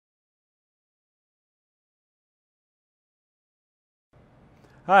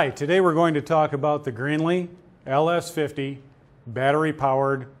Hi, today we're going to talk about the Greenlee LS50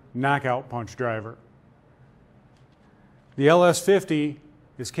 battery-powered knockout punch driver. The LS50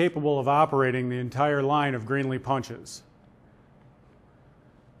 is capable of operating the entire line of Greenlee punches.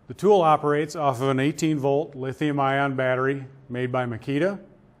 The tool operates off of an 18-volt lithium-ion battery made by Makita.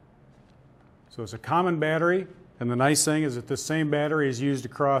 So it's a common battery, and the nice thing is that this same battery is used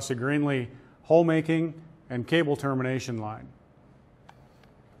across a Greenlee hole making and cable termination line.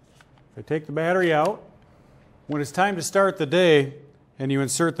 If I take the battery out, when it's time to start the day and you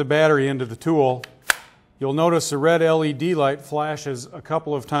insert the battery into the tool, you'll notice the red LED light flashes a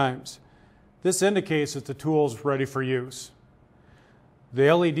couple of times. This indicates that the tool is ready for use. The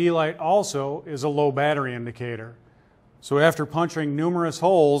LED light also is a low battery indicator. So after punching numerous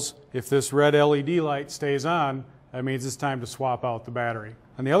holes, if this red LED light stays on, that means it's time to swap out the battery.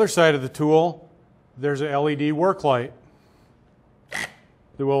 On the other side of the tool, there's a LED work light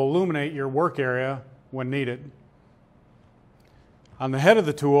that will illuminate your work area when needed. On the head of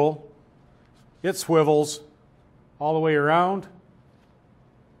the tool, it swivels all the way around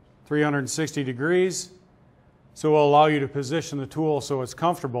 360 degrees, so it will allow you to position the tool so it's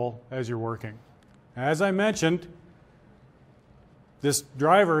comfortable as you're working. As I mentioned, this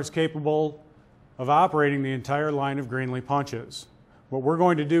driver is capable of operating the entire line of Greenlee punches. What we're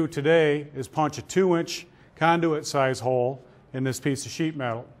going to do today is punch a 2-inch conduit size hole in this piece of sheet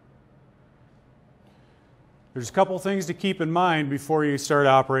metal. There's a couple things to keep in mind before you start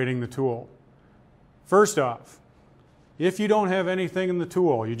operating the tool. First off, if you don't have anything in the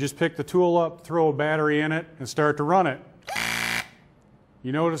tool, you just pick the tool up, throw a battery in it, and start to run it,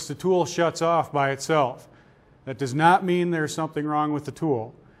 you notice the tool shuts off by itself. That does not mean there's something wrong with the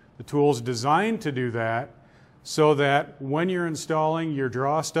tool. The tool is designed to do that so that when you're installing your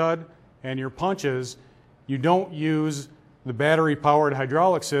draw stud and your punches, you don't use the battery-powered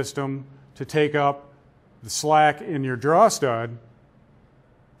hydraulic system to take up the slack in your draw stud.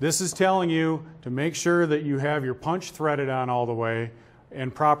 This is telling you to make sure that you have your punch threaded on all the way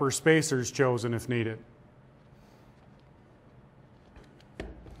and proper spacers chosen if needed.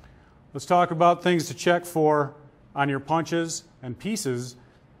 Let's talk about things to check for on your punches and pieces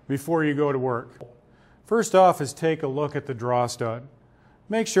before you go to work. First off is take a look at the draw stud.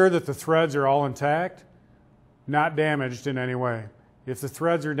 Make sure that the threads are all intact, not damaged in any way. If the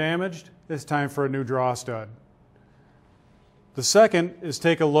threads are damaged, it's time for a new draw stud. The second is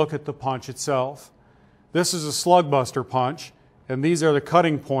take a look at the punch itself. This is a slug buster punch, and these are the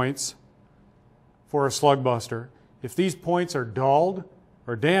cutting points for a slug buster. If these points are dulled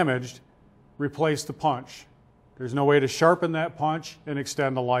or damaged, replace the punch. There's no way to sharpen that punch and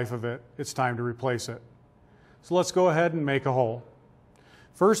extend the life of it. It's time to replace it. So let's go ahead and make a hole.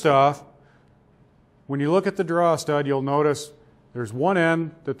 First off, when you look at the draw stud, you'll notice there's one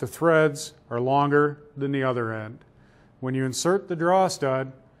end that the threads are longer than the other end. When you insert the draw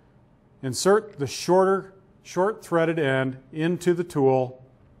stud, insert the short threaded end into the tool.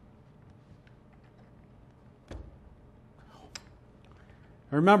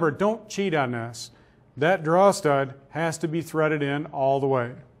 Remember, don't cheat on this. That draw stud has to be threaded in all the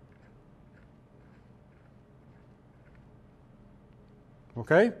way.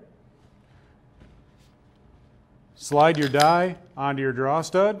 Okay? Slide your die onto your draw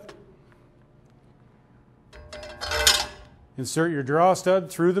stud. Insert your draw stud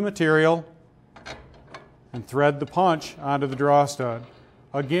through the material and thread the punch onto the draw stud.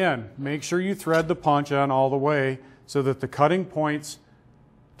 Again, make sure you thread the punch on all the way so that the cutting points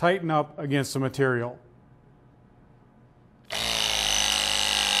tighten up against the material.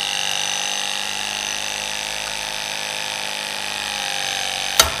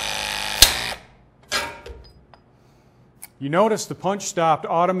 You notice the punch stopped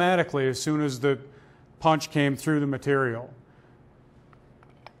automatically as soon as the punch came through the material.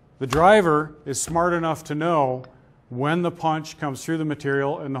 The driver is smart enough to know when the punch comes through the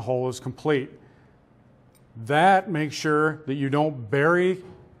material and the hole is complete. That makes sure that you don't bury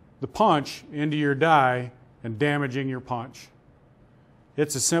the punch into your die and damaging your punch.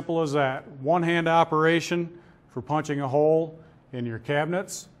 It's as simple as that. One-hand operation for punching a hole in your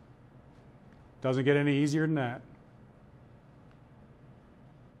cabinets. Doesn't get any easier than that.